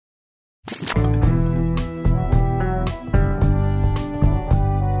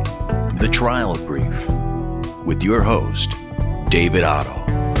Trial Brief with your host, David Otto.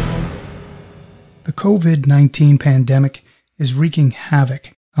 The COVID-19 pandemic is wreaking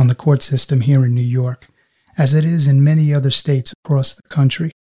havoc on the court system here in New York, as it is in many other states across the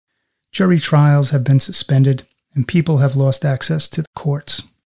country. Jury trials have been suspended, and people have lost access to the courts.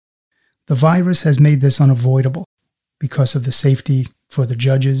 The virus has made this unavoidable because of the safety for the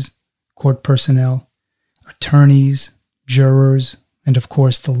judges, court personnel, attorneys, jurors, and of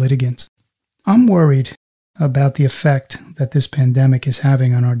course the litigants. I'm worried about the effect that this pandemic is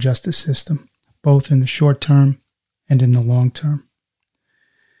having on our justice system, both in the short term and in the long term.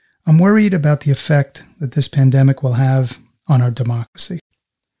 I'm worried about the effect that this pandemic will have on our democracy.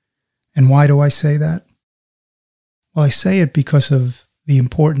 And why do I say that? Well, I say it because of the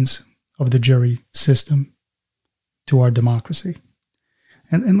importance of the jury system to our democracy.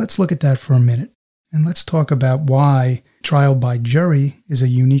 And let's look at that for a minute. And let's talk about why trial by jury is a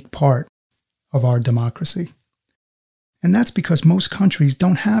unique part of our democracy. And that's because most countries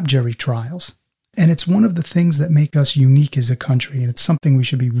don't have jury trials. And it's one of the things that make us unique as a country, and it's something we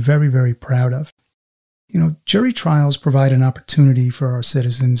should be very, very proud of. Jury trials provide an opportunity for our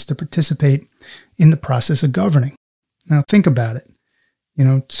citizens to participate in the process of governing. Now, think about it.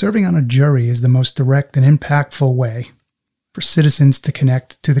 Serving on a jury is the most direct and impactful way for citizens to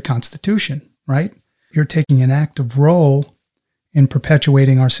connect to the Constitution, right? You're taking an active role in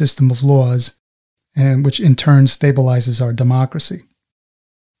perpetuating our system of laws, and which in turn stabilizes our democracy.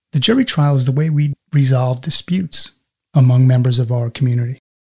 The jury trial is the way we resolve disputes among members of our community.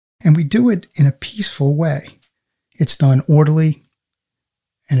 And we do it in a peaceful way. It's done orderly,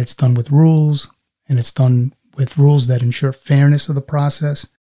 and it's done with rules, and it's done with rules that ensure fairness of the process.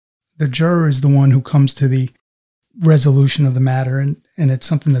 The juror is the one who comes to the resolution of the matter, and it's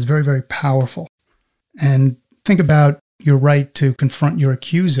something that's very, very powerful. And think about your right to confront your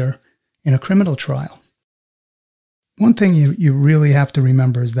accuser in a criminal trial. One thing you really have to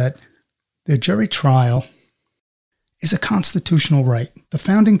remember is that the jury trial is a constitutional right. The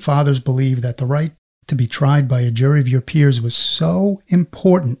Founding Fathers believed that the right to be tried by a jury of your peers was so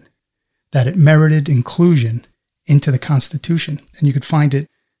important that it merited inclusion into the Constitution. And you could find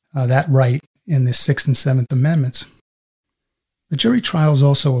that right in the 6th and 7th Amendments. The jury trial is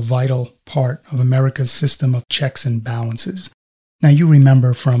also a vital part of America's system of checks and balances. Now, you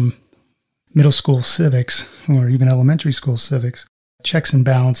remember from middle school civics, or even elementary school civics, checks and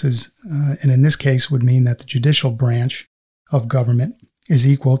balances, and in this case would mean that the judicial branch of government is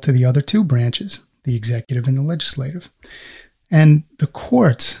equal to the other two branches, the executive and the legislative. And the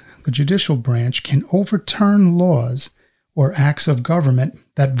courts, the judicial branch, can overturn laws or acts of government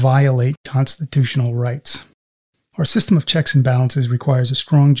that violate constitutional rights. Our system of checks and balances requires a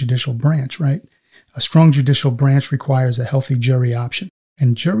strong judicial branch, right? A strong judicial branch requires a healthy jury option.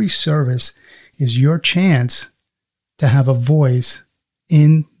 And jury service is your chance to have a voice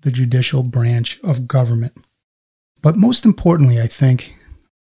in the judicial branch of government. But most importantly, I think,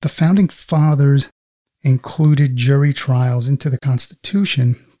 the Founding Fathers included jury trials into the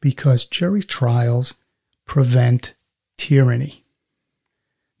Constitution because jury trials prevent tyranny.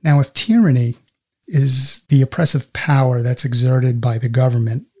 Now, if tyranny is the oppressive power that's exerted by the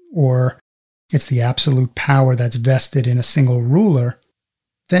government, or it's the absolute power that's vested in a single ruler,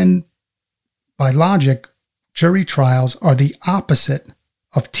 then by logic, jury trials are the opposite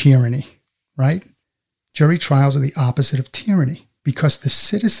of tyranny, right? Jury trials are the opposite of tyranny because the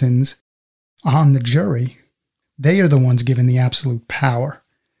citizens on the jury, they are the ones given the absolute power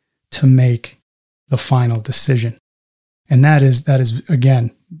to make the final decision. And that is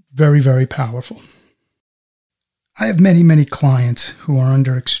again, very, very powerful. I have many, many clients who are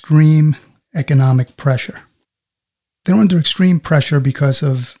under extreme economic pressure. They're under extreme pressure because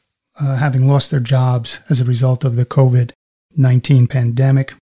of having lost their jobs as a result of the COVID-19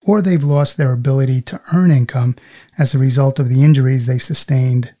 pandemic, or they've lost their ability to earn income as a result of the injuries they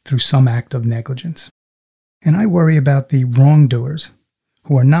sustained through some act of negligence. And I worry about the wrongdoers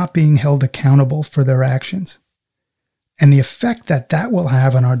who are not being held accountable for their actions and the effect that will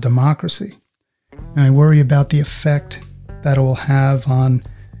have on our democracy. And I worry about the effect that it will have on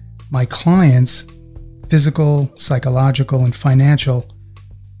my clients' physical, psychological, and financial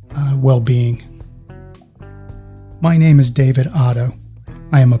well-being. My name is David Otto.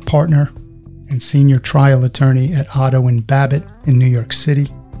 I am a partner and senior trial attorney at Otto & Babbitt in New York City.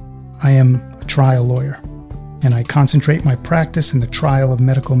 I am a trial lawyer, and I concentrate my practice in the trial of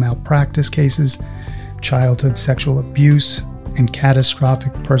medical malpractice cases, childhood sexual abuse, and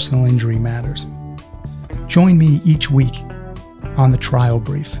catastrophic personal injury matters. Join me each week on the Trial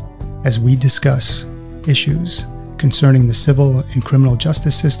Brief as we discuss issues concerning the civil and criminal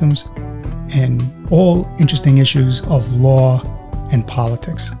justice systems and all interesting issues of law and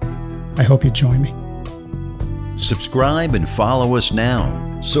politics. I hope you join me. Subscribe and follow us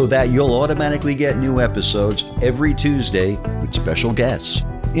now so that you'll automatically get new episodes every Tuesday with special guests,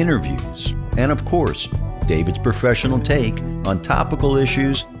 interviews, and of course, David's professional take on topical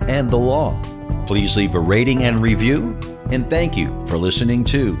issues and the law. Please leave a rating and review, and thank you for listening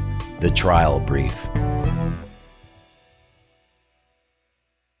to The Trial Brief.